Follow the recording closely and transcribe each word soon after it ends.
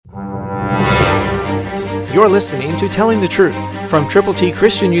You're listening to Telling the Truth from Triple T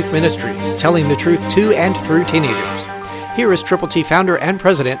Christian Youth Ministries, telling the truth to and through teenagers. Here is Triple T founder and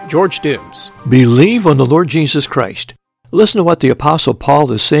president, George Dooms. Believe on the Lord Jesus Christ. Listen to what the Apostle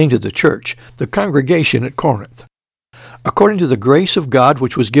Paul is saying to the church, the congregation at Corinth. According to the grace of God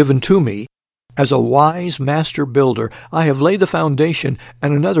which was given to me, as a wise master builder, I have laid the foundation,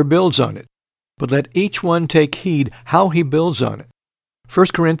 and another builds on it. But let each one take heed how he builds on it. 1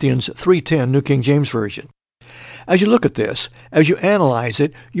 Corinthians 3:10, New King James Version. As you look at this, as you analyze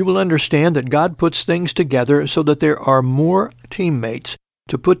it, you will understand that God puts things together so that there are more teammates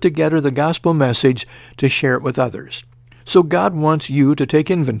to put together the gospel message to share it with others. So God wants you to take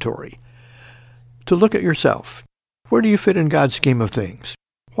inventory, to look at yourself. Where do you fit in God's scheme of things?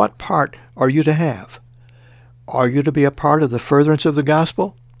 What part are you to have? Are you to be a part of the furtherance of the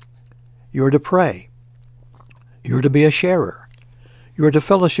gospel? You're to pray. You're to be a sharer. You're to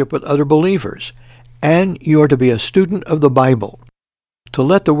fellowship with other believers. And you are to be a student of the Bible, to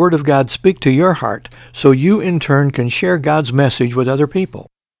let the Word of God speak to your heart so you in turn can share God's message with other people.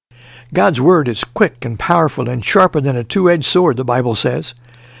 God's Word is quick and powerful and sharper than a two-edged sword, the Bible says.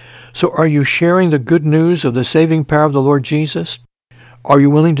 So are you sharing the good news of the saving power of the Lord Jesus? Are you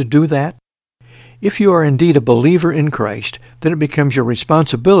willing to do that? If you are indeed a believer in Christ, then it becomes your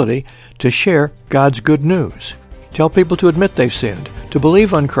responsibility to share God's good news. Tell people to admit they've sinned, to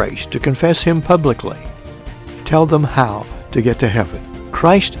believe on Christ, to confess Him publicly. Tell them how to get to heaven.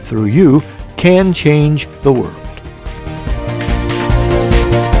 Christ, through you, can change the world.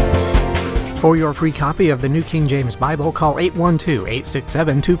 For your free copy of the New King James Bible, call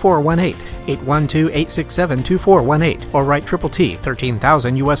 812-867-2418, 812-867-2418, or write Triple T,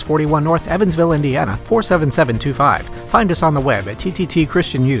 13,000 U.S. 41 North, Evansville, Indiana, 47725. Find us on the web at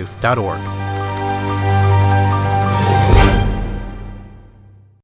tttchristianyouth.org.